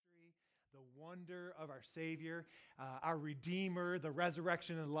wonder of our Savior, our Redeemer, the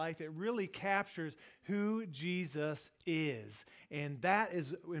resurrection and life. It really captures who Jesus is, and that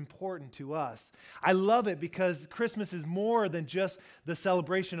is important to us. I love it because Christmas is more than just the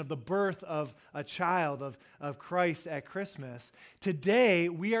celebration of the birth of a child, of Christ at Christmas. Today,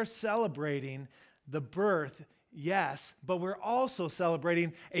 we are celebrating the birth, yes, but we're also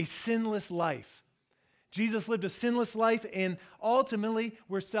celebrating a sinless life. Jesus lived a sinless life, and ultimately,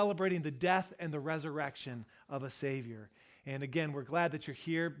 we're celebrating the death and the resurrection of a Savior. And again, we're glad that you're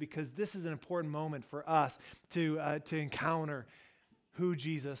here because this is an important moment for us to encounter who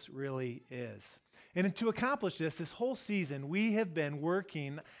Jesus really is. And to accomplish this whole season, we have been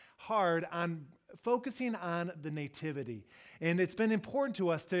working hard on focusing on the Nativity. And it's been important to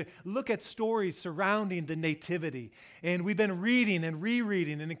us to look at stories surrounding the Nativity. And we've been reading and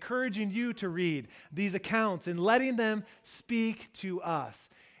rereading and encouraging you to read these accounts and letting them speak to us.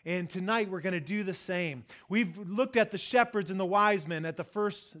 And tonight we're going to do the same. We've looked at the shepherds and the wise men at the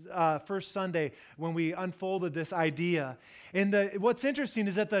first Sunday when we unfolded this idea. And what's interesting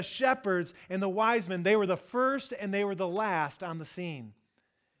is that the shepherds and the wise men, they were the first and they were the last on the scene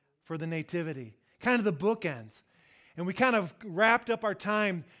for the Nativity. Kind of the bookends. And we kind of wrapped up our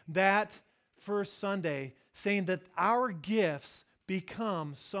time that first Sunday saying that our gifts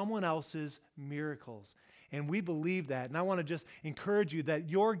become someone else's miracles. And we believe that. And I want to just encourage you that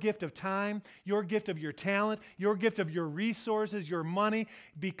your gift of time, your gift of your talent, your gift of your resources, your money,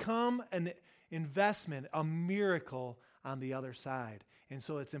 become an investment, a miracle on the other side. And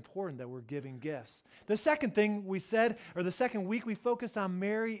so it's important that we're giving gifts. The second thing we said, or the second week, we focused on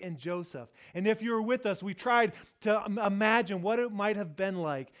Mary and Joseph. And if you were with us, we tried to imagine what it might have been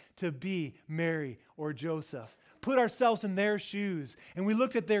like to be Mary or Joseph. Put ourselves in their shoes. And we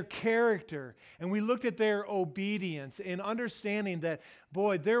looked at their character. And we looked at their obedience and understanding that,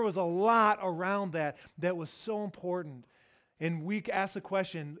 boy, there was a lot around that was so important. And we asked the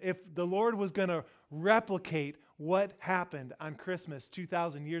question, if the Lord was going to replicate what happened on Christmas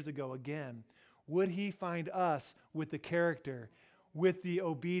 2,000 years ago again, would he find us with the character, with the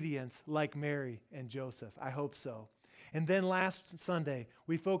obedience like Mary and Joseph? I hope so. And then last Sunday,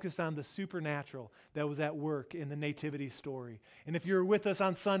 we focused on the supernatural that was at work in the Nativity story. And if you were with us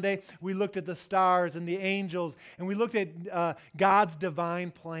on Sunday, we looked at the stars and the angels, and we looked at God's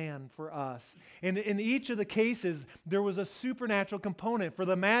divine plan for us. And in each of the cases, there was a supernatural component. For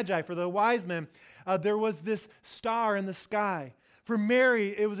the Magi, for the wise men, there was this star in the sky. For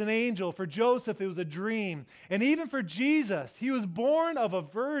Mary, it was an angel. For Joseph, it was a dream. And even for Jesus, he was born of a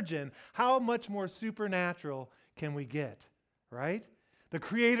virgin. How much more supernatural can we get, right? The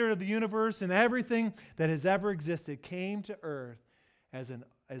creator of the universe and everything that has ever existed came to earth as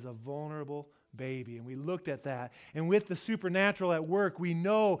a vulnerable baby. And we looked at that. And with the supernatural at work, we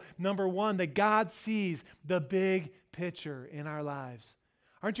know, number one, that God sees the big picture in our lives.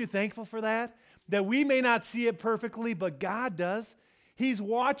 Aren't you thankful for that? That we may not see it perfectly, but God does. He's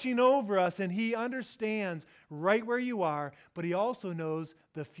watching over us and he understands right where you are, but he also knows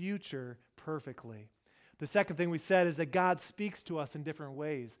the future perfectly. The second thing we said is that God speaks to us in different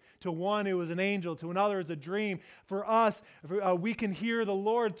ways. To one, it was an angel. To another, it's a dream. For us, we can hear the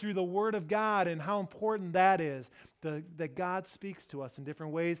Lord through the Word of God and how important that is, that God speaks to us in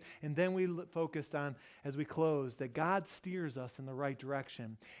different ways. And then we focused on, as we closed, that God steers us in the right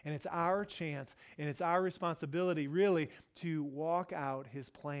direction. And it's our chance and it's our responsibility, really, to walk out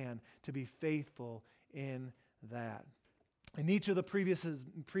His plan, to be faithful in that. In each of the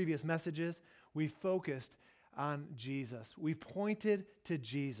previous messages, we focused on Jesus. We pointed to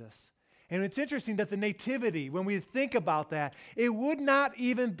Jesus. And it's interesting that the Nativity, when we think about that, it would not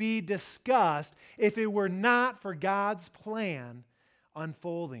even be discussed if it were not for God's plan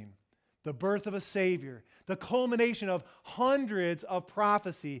unfolding. The birth of a Savior, the culmination of hundreds of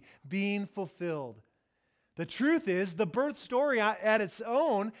prophecy being fulfilled. The truth is, the birth story at its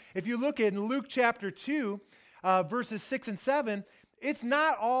own, if you look at Luke chapter 2, verses 6 and 7, it's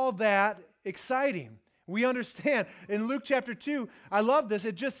not all that exciting. We understand. In Luke chapter 2, I love this.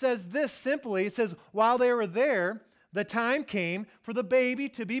 It just says this simply. It says, while they were there, the time came for the baby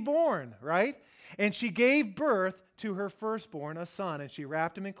to be born, right? And she gave birth to her firstborn, a son, and she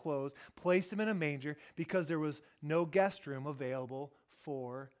wrapped him in clothes, placed him in a manger because there was no guest room available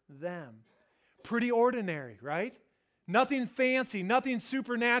for them. Pretty ordinary, right? Nothing fancy, nothing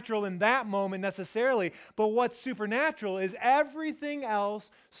supernatural in that moment necessarily, but what's supernatural is everything else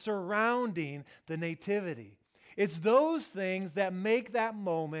surrounding the Nativity. It's those things that make that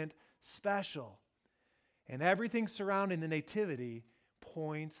moment special. And everything surrounding the Nativity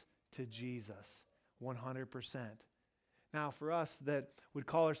points to Jesus 100%. Now, for us that would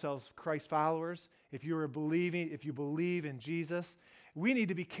call ourselves Christ followers, if you believe in Jesus, we need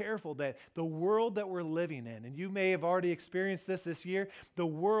to be careful that the world that we're living in, and you may have already experienced this year, the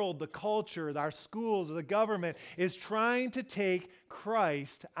world, the culture, our schools, the government is trying to take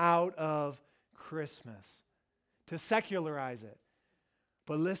Christ out of Christmas, to secularize it.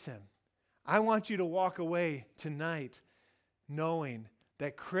 But listen, I want you to walk away tonight knowing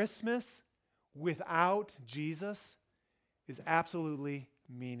that Christmas without Jesus is absolutely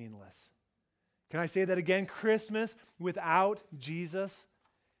meaningless. Can I say that again? Christmas without Jesus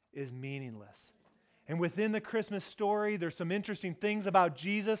is meaningless. And within the Christmas story, there's some interesting things about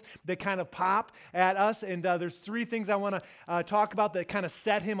Jesus that kind of pop at us. And there's three things I want to talk about that kind of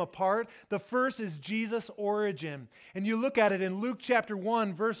set him apart. The first is Jesus' origin. And you look at it in Luke chapter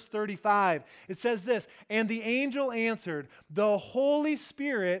 1, verse 35. It says this, "And the angel answered, 'The Holy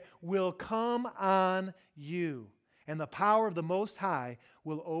Spirit will come on you, and the power of the Most High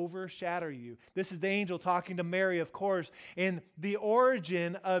will overshadow you.'" This is the angel talking to Mary, of course. And the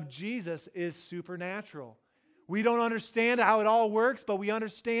origin of Jesus is supernatural. We don't understand how it all works, but we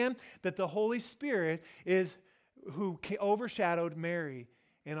understand that the Holy Spirit is who overshadowed Mary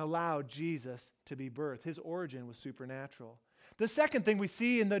and allowed Jesus to be birthed. His origin was supernatural. The second thing we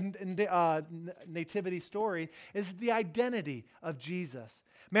see in the nativity story is the identity of Jesus.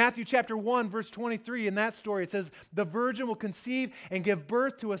 Matthew chapter 1, verse 23, in that story, it says, "The virgin will conceive and give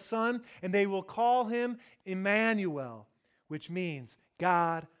birth to a son, and they will call him Emmanuel," which means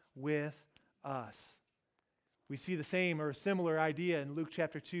God with us. We see the same or a similar idea in Luke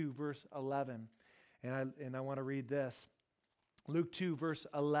chapter 2, verse 11. And I want to read this. Luke 2, verse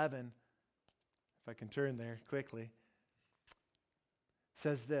 11, if I can turn there quickly,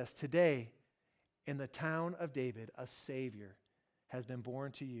 says this, "Today, in the town of David, a Savior has been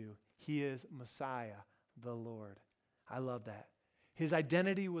born to you. He is Messiah, the Lord." I love that. His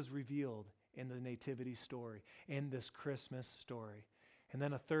identity was revealed in the nativity story, in this Christmas story. And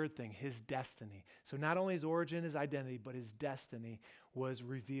then a third thing, his destiny. So not only his origin, his identity, but his destiny was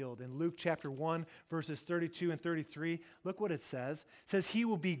revealed. In Luke chapter 1, verses 32 and 33, look what it says. It says, "He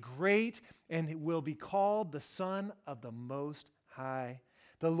will be great and will be called the Son of the Most High.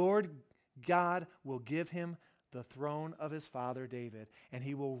 The Lord God will give him the throne of his father David, and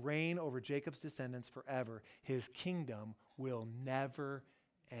he will reign over Jacob's descendants forever. His kingdom will never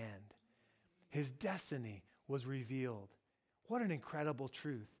end." His destiny was revealed. What an incredible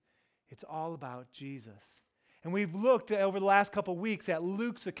truth. It's all about Jesus. And we've looked over the last couple weeks at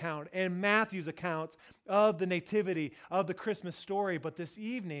Luke's account and Matthew's accounts of the nativity, of the Christmas story. But this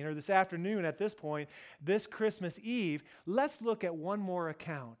evening, or this afternoon at this point, this Christmas Eve, let's look at one more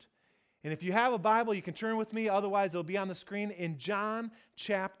account. And if you have a Bible, you can turn with me. Otherwise, it'll be on the screen. In John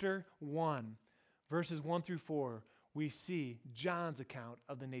chapter 1, verses 1 through 4, we see John's account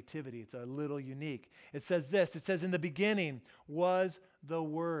of the nativity. It's a little unique. It says this. It says, "In the beginning was the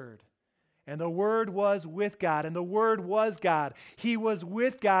Word, and the Word was with God, and the Word was God. He was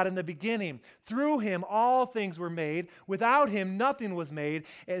with God in the beginning. Through him all things were made. Without him nothing was made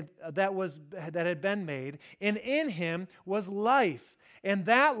that had been made. And in him was life, and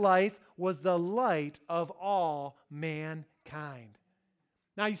that life was the light of all mankind."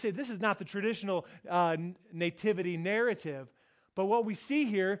 Now you say, this is not the traditional nativity narrative, but what we see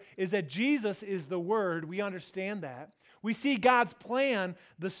here is that Jesus is the Word. We understand that. We see God's plan,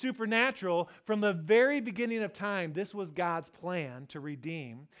 the supernatural, from the very beginning of time. This was God's plan to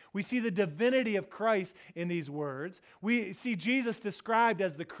redeem. We see the divinity of Christ in these words. We see Jesus described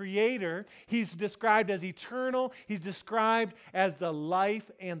as the Creator. He's described as eternal. He's described as the life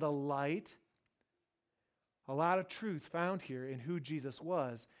and the light. A lot of truth found here in who Jesus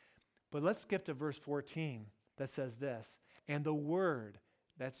was. But let's skip to verse 14 that says this, "And the Word,"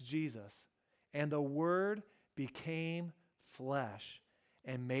 that's Jesus, "and the Word became flesh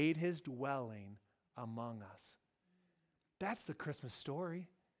and made his dwelling among us." That's the Christmas story.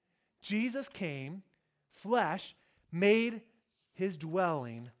 Jesus came, flesh, made his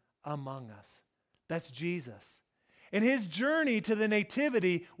dwelling among us. That's Jesus. And his journey to the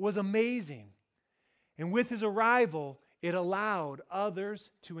nativity was amazing. And with his arrival, it allowed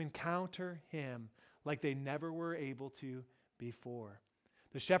others to encounter him like they never were able to before.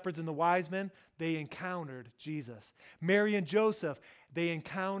 The shepherds and the wise men, they encountered Jesus. Mary and Joseph, they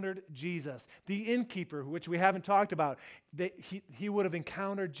encountered Jesus. The innkeeper, which we haven't talked about, he would have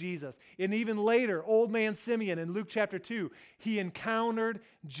encountered Jesus. And even later, old man Simeon in Luke chapter 2, he encountered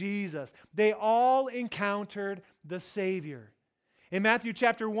Jesus. They all encountered the Savior. In Matthew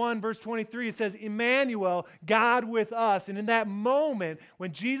chapter 1, verse 23, it says, "Emmanuel, God with us." And in that moment,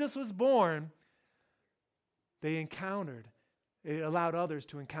 when Jesus was born, it allowed others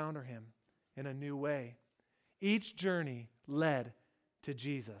to encounter him in a new way. Each journey led to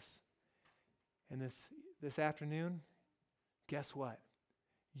Jesus. And this afternoon, guess what?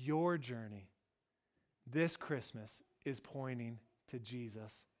 Your journey this Christmas is pointing to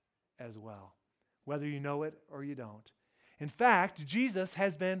Jesus as well, whether you know it or you don't. In fact, Jesus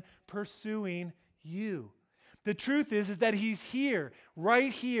has been pursuing you. The truth is that he's here,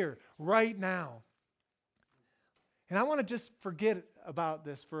 right now. And I want to just forget about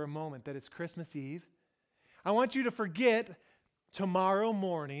this for a moment, that it's Christmas Eve. I want you to forget tomorrow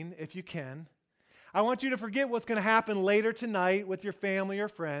morning, if you can. I want you to forget what's going to happen later tonight with your family or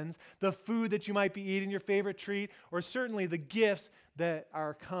friends, the food that you might be eating, your favorite treat, or certainly the gifts that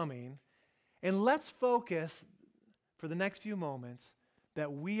are coming. And let's focus for the next few moments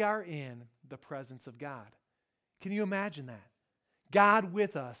that we are in the presence of God. Can you imagine that? God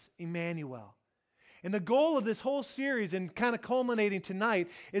with us, Emmanuel. And the goal of this whole series, and kind of culminating tonight,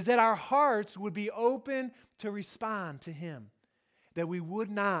 is that our hearts would be open to respond to Him, that we would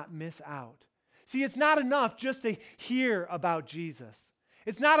not miss out. See, it's not enough just to hear about Jesus.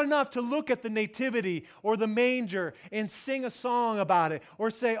 It's not enough to look at the nativity or the manger and sing a song about it, or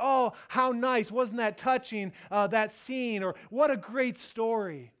say, oh, how nice, wasn't that touching, that scene, or what a great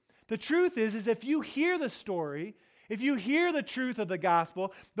story. The truth is if you hear the story, if you hear the truth of the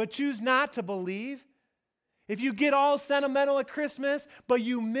gospel, but choose not to believe, if you get all sentimental at Christmas, but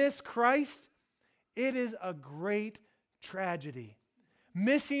you miss Christ, it is a great tragedy.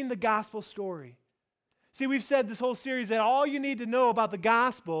 Missing the gospel story. See, we've said this whole series that all you need to know about the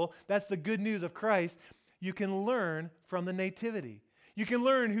gospel, that's the good news of Christ, you can learn from the nativity. You can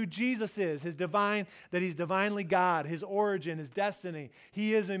learn who Jesus is, that He's divinely God, His origin, His destiny.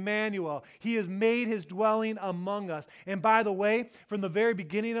 He is Emmanuel. He has made His dwelling among us. And by the way, from the very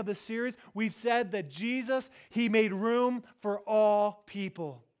beginning of the series, we've said that Jesus, He made room for all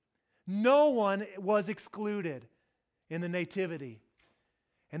people. No one was excluded in the nativity.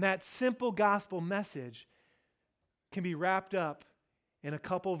 And that simple gospel message can be wrapped up in a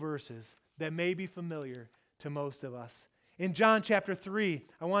couple verses that may be familiar to most of us. In John chapter 3,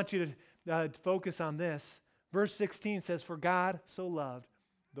 I want you to focus on this. Verse 16 says, "For God so loved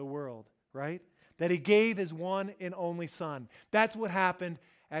the world," right? That He gave His one and only Son. That's what happened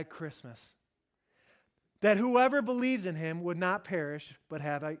at Christmas. That whoever believes in Him would not perish, but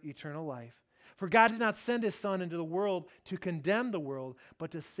have eternal life. For God did not send His Son into the world to condemn the world,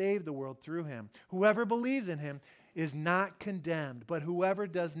 but to save the world through Him. Whoever believes in Him is not condemned, but whoever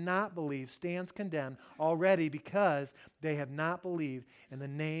does not believe stands condemned already, because they have not believed in the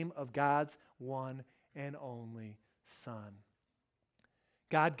name of God's one and only Son.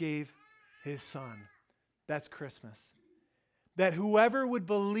 God gave His Son. That's Christmas. That whoever would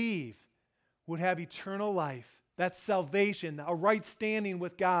believe would have eternal life. That's salvation, a right standing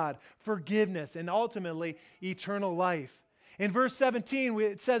with God, forgiveness, and ultimately eternal life. In verse 17,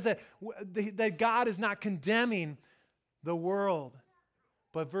 it says that God is not condemning the world.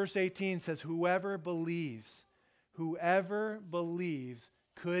 But verse 18 says, whoever believes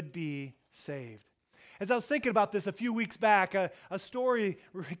could be saved. As I was thinking about this a few weeks back, a story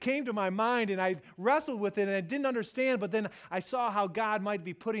came to my mind, and I wrestled with it, and I didn't understand, but then I saw how God might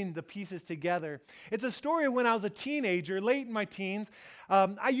be putting the pieces together. It's a story when I was a teenager, late in my teens.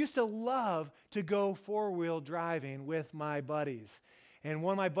 I used to love to go four-wheel driving with my buddies. And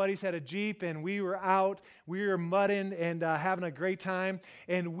one of my buddies had a Jeep, and we were mudding and having a great time.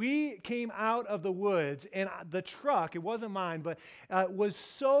 And we came out of the woods, and the truck, it wasn't mine, but was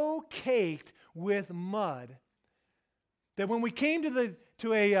so caked with mud that when we came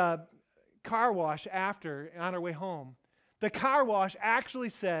to a car wash after, on our way home, the car wash actually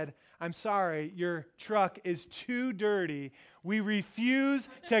said, "I'm sorry, your truck is too dirty. We refuse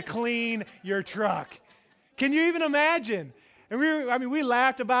to clean your truck." Can you even imagine? And we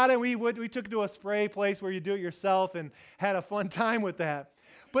laughed about it. We took it to a spray place where you do it yourself and had a fun time with that.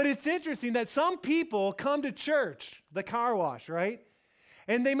 But it's interesting that some people come to church, the car wash, right?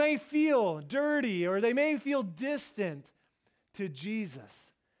 And they may feel dirty, or they may feel distant to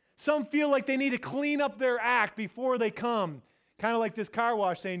Jesus. Some feel like they need to clean up their act before they come. Kind of like this car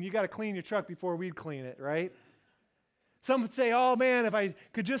wash saying, you got to clean your truck before we clean it, right? Some would say, oh man, if I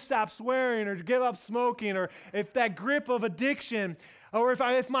could just stop swearing, or give up smoking, or if that grip of addiction, or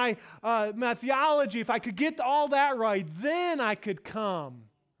if my theology, if I could get all that right, then I could come,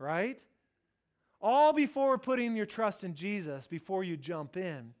 right? All before putting your trust in Jesus, before you jump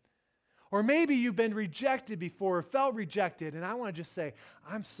in. Or maybe you've been rejected before, or felt rejected, and I want to just say,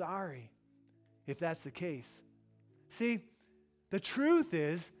 I'm sorry if that's the case. See, the truth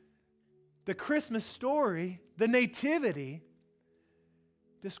is, the Christmas story, the Nativity,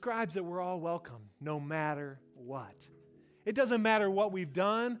 describes that we're all welcome no matter what. It doesn't matter what we've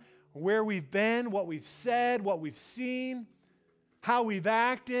done, where we've been, what we've said, what we've seen, how we've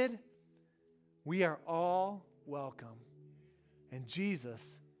acted. We are all welcome. And Jesus,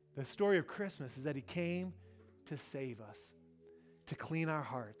 the story of Christmas is that He came to save us, to clean our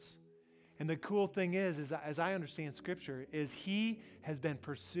hearts. And the cool thing is as I understand Scripture, is He has been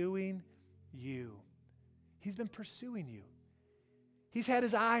pursuing you. He's been pursuing you. He's had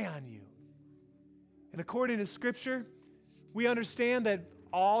His eye on you. And according to Scripture, we understand that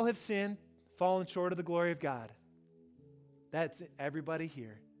all have sinned, fallen short of the glory of God. That's everybody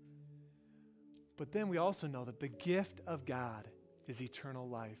here. But then we also know that the gift of God is eternal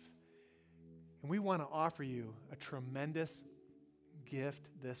life. And we want to offer you a tremendous gift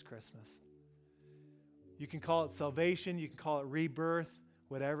this Christmas. You can call it salvation, you can call it rebirth,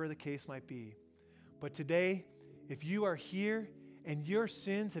 whatever the case might be. But today, if you are here and your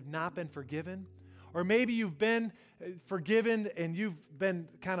sins have not been forgiven, or maybe you've been forgiven and you've been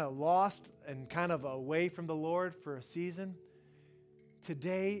kind of lost and kind of away from the Lord for a season,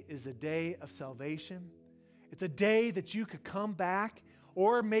 today is a day of salvation. It's a day that you could come back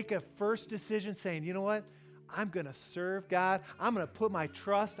or make a first decision saying, you know what? I'm going to serve God. I'm going to put my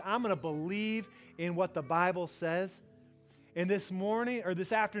trust. I'm going to believe in what the Bible says. And this morning or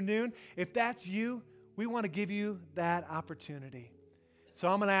this afternoon, if that's you, we want to give you that opportunity. So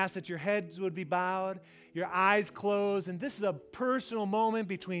I'm going to ask that your heads would be bowed, your eyes closed, and this is a personal moment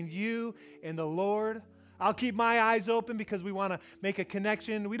between you and the Lord. I'll keep my eyes open because we want to make a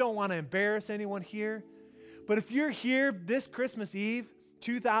connection. We don't want to embarrass anyone here. But if you're here this Christmas Eve,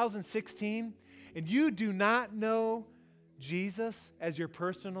 2016, and you do not know Jesus as your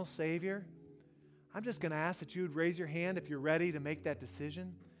personal Savior, I'm just going to ask that you would raise your hand if you're ready to make that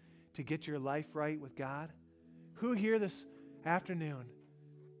decision to get your life right with God. Who here this afternoon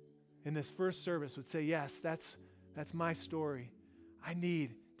in this first service would say, yes, that's my story. I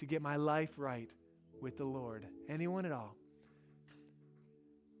need to get my life right with the Lord. Anyone at all?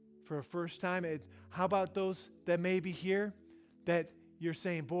 For a first time, how about those that may be here that you're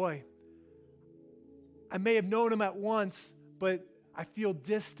saying, boy, I may have known Him at once, but I feel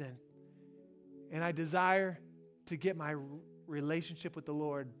distant, and I desire to get my relationship with the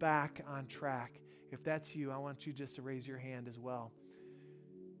Lord back on track. If that's you, I want you just to raise your hand as well.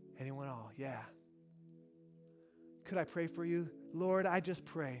 Anyone at all? Yeah. Could I pray for you? Lord, I just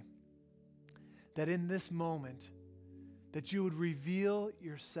pray that in this moment, that you would reveal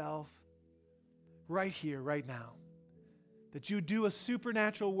yourself right here, right now. That you would do a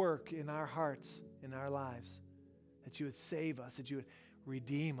supernatural work in our hearts, in our lives. That you would save us, that you would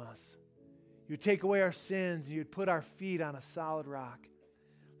redeem us. You would take away our sins, and you would put our feet on a solid rock.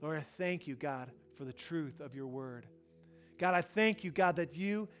 Lord, I thank you, God, for the truth of your word. God, I thank you, God, that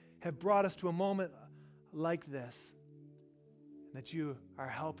you have brought us to a moment like this, that you are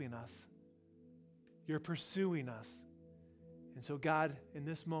helping us. You're pursuing us. And so, God, in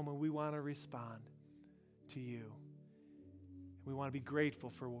this moment, we want to respond to you. We want to be grateful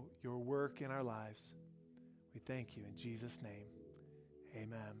for your work in our lives. We thank you in Jesus' name.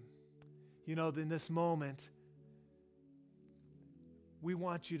 Amen. You know, in this moment, we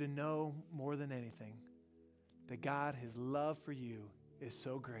want you to know more than anything that God, His love for you is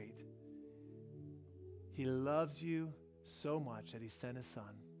so great. He loves you so much that He sent His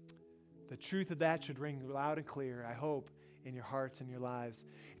Son. The truth of that should ring loud and clear, I hope, in your hearts and your lives.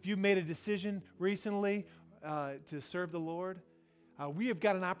 If you've made a decision recently to serve the Lord, we have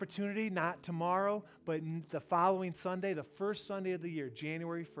got an opportunity, not tomorrow, but the following Sunday, the first Sunday of the year,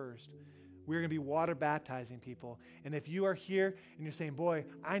 January 1st. We're going to be water baptizing people. And if you are here and you're saying, boy,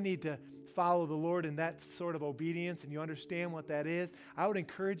 I need to follow the Lord in that sort of obedience, and you understand what that is, I would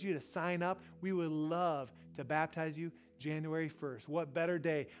encourage you to sign up. We would love to baptize you January 1st. What better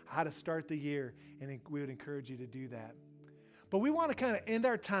day, how to start the year, and we would encourage you to do that. But we want to kind of end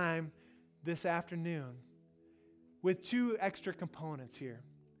our time this afternoon with two extra components here.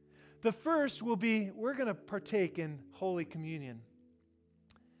 The first will be, we're going to partake in Holy Communion,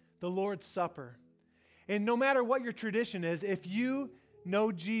 the Lord's Supper. And no matter what your tradition is, if you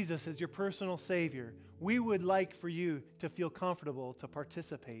know Jesus as your personal Savior, we would like for you to feel comfortable to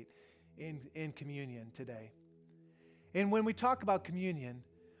participate in communion today. And when we talk about communion,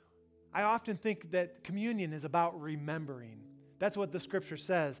 I often think that communion is about remembering. That's what the Scripture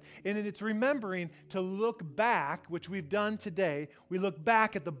says. And it's remembering to look back, which we've done today. We look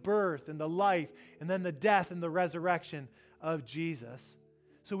back at the birth and the life and then the death and the resurrection of Jesus.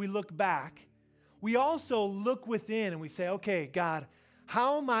 So we look back. We also look within and we say, okay, God,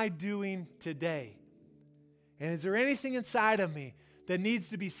 How am I doing today? And is there anything inside of me that needs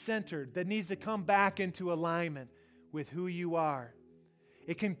to be centered, that needs to come back into alignment with who you are?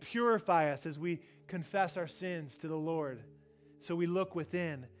 It can purify us as we confess our sins to the Lord. So we look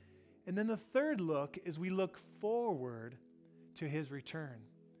within. And then the third look is we look forward to his return.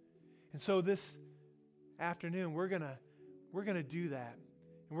 And so this afternoon, we're going to do that.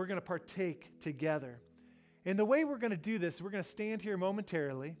 And we're going to partake together. And the way we're going to do this, we're going to stand here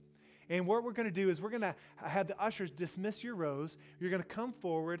momentarily. And what we're going to do is we're going to have the ushers dismiss your rows. You're going to come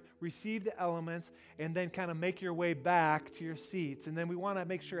forward, receive the elements, and then kind of make your way back to your seats. And then we want to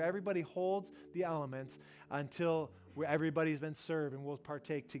make sure everybody holds the elements until everybody's been served and we'll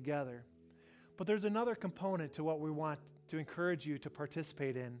partake together. But there's another component to what we want to encourage you to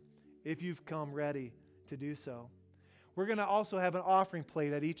participate in if you've come ready to do so. We're going to also have an offering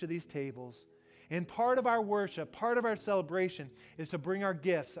plate at each of these tables. And part of our worship, part of our celebration is to bring our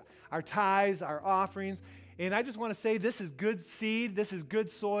gifts, our tithes, our offerings. And I just want to say this is good seed, this is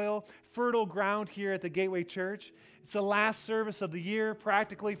good soil, fertile ground here at the Gateway Church. It's the last service of the year,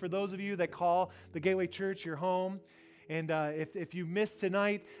 practically, for those of you that call the Gateway Church your home. And if you missed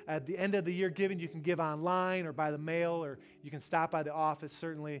tonight, at the end of the year giving, you can give online or by the mail, or you can stop by the office.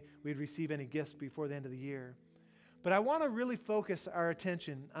 Certainly, we'd receive any gifts before the end of the year. But I want to really focus our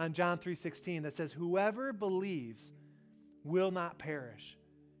attention on John 3:16 that says, whoever believes will not perish.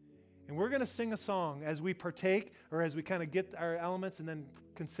 And we're going to sing a song as we partake, or as we kind of get our elements and then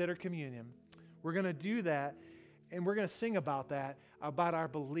consider communion. We're going to do that, and we're going to sing about that, about our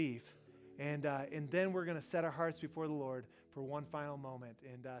belief. And then we're going to set our hearts before the Lord for one final moment.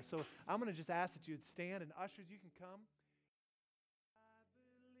 And so I'm going to just ask that you'd stand, and ushers, you can come.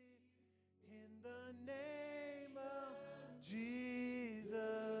 I believe in the name of Jesus.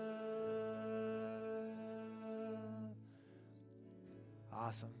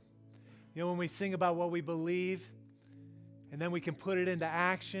 Awesome. You know, when we sing about what we believe, and then we can put it into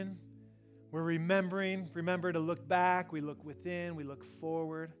action, we're remember to look back, we look within, we look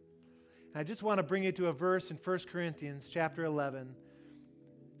forward. And I just want to bring you to a verse in 1 Corinthians chapter 11.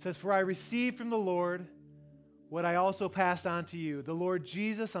 It says, for I received from the Lord what I also passed on to you. The Lord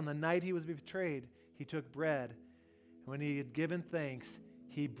Jesus, on the night he was betrayed, he took bread. And when he had given thanks,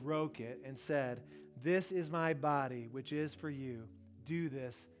 he broke it and said, this is my body, which is for you. Do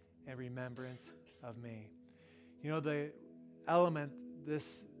this in remembrance of me. You know, the element,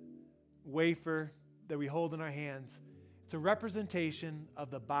 this wafer that we hold in our hands, it's a representation of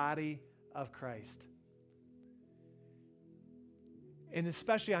the body of Christ. And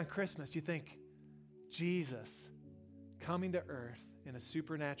especially on Christmas, you think, Jesus coming to earth in a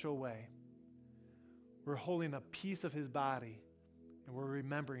supernatural way. We're holding a piece of his body, and we're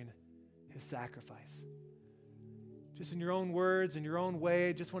remembering his sacrifice. Just in your own words, in your own way,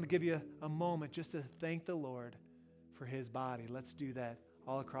 I just want to give you a moment just to thank the Lord for his body. Let's do that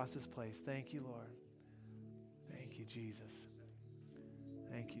all across this place. Thank you, Lord. Thank you, Jesus.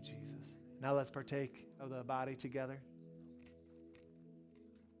 Thank you, Jesus. Now let's partake of the body together.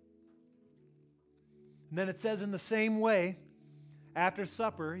 And then it says in the same way, after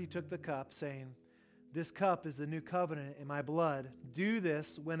supper, he took the cup, saying, this cup is the new covenant in my blood. Do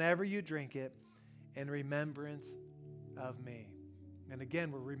this whenever you drink it in remembrance of me. And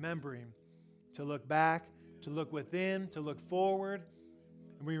again, we're remembering to look back, to look within, to look forward.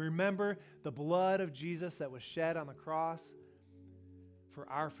 And we remember the blood of Jesus that was shed on the cross for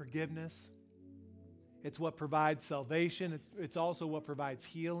our forgiveness. It's what provides salvation. It's also what provides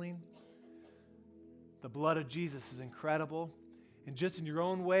healing. The blood of Jesus is incredible. And just in your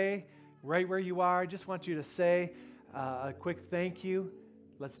own way, right where you are, I just want you to say a quick thank you.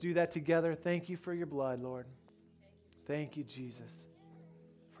 Let's do that together. Thank you for your blood, Lord. Thank you, Jesus,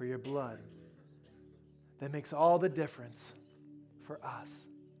 for your blood. That makes all the difference for us.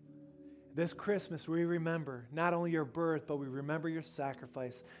 This Christmas, we remember not only your birth, but we remember your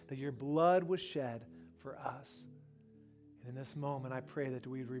sacrifice, that your blood was shed for us. And in this moment, I pray that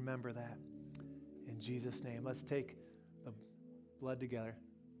we'd remember that. In Jesus' name, let's take the blood together.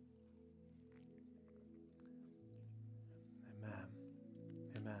 Amen.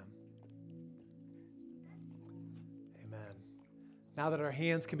 Amen. Amen. Now that our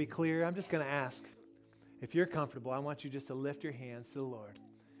hands can be clear, I'm just going to ask, if you're comfortable, I want you just to lift your hands to the Lord.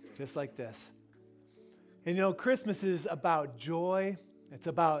 Just like this. And you know, Christmas is about joy. It's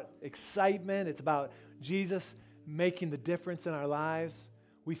about excitement. It's about Jesus making the difference in our lives.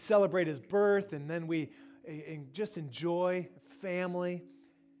 We celebrate his birth, and then we just enjoy family.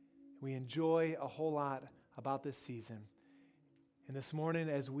 We enjoy a whole lot about this season. And this morning,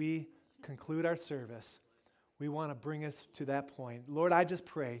 as we conclude our service, we want to bring us to that point. Lord, I just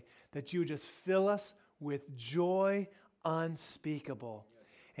pray that you would just fill us with joy unspeakable.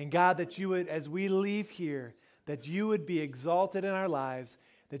 And God, that you would, as we leave here, that you would be exalted in our lives,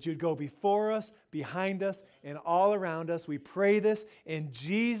 that you would go before us, behind us, and all around us. We pray this in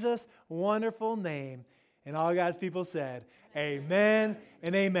Jesus' wonderful name. And all God's people said, amen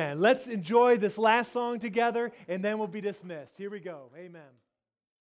and amen. Let's enjoy this last song together, and then we'll be dismissed. Here we go. Amen.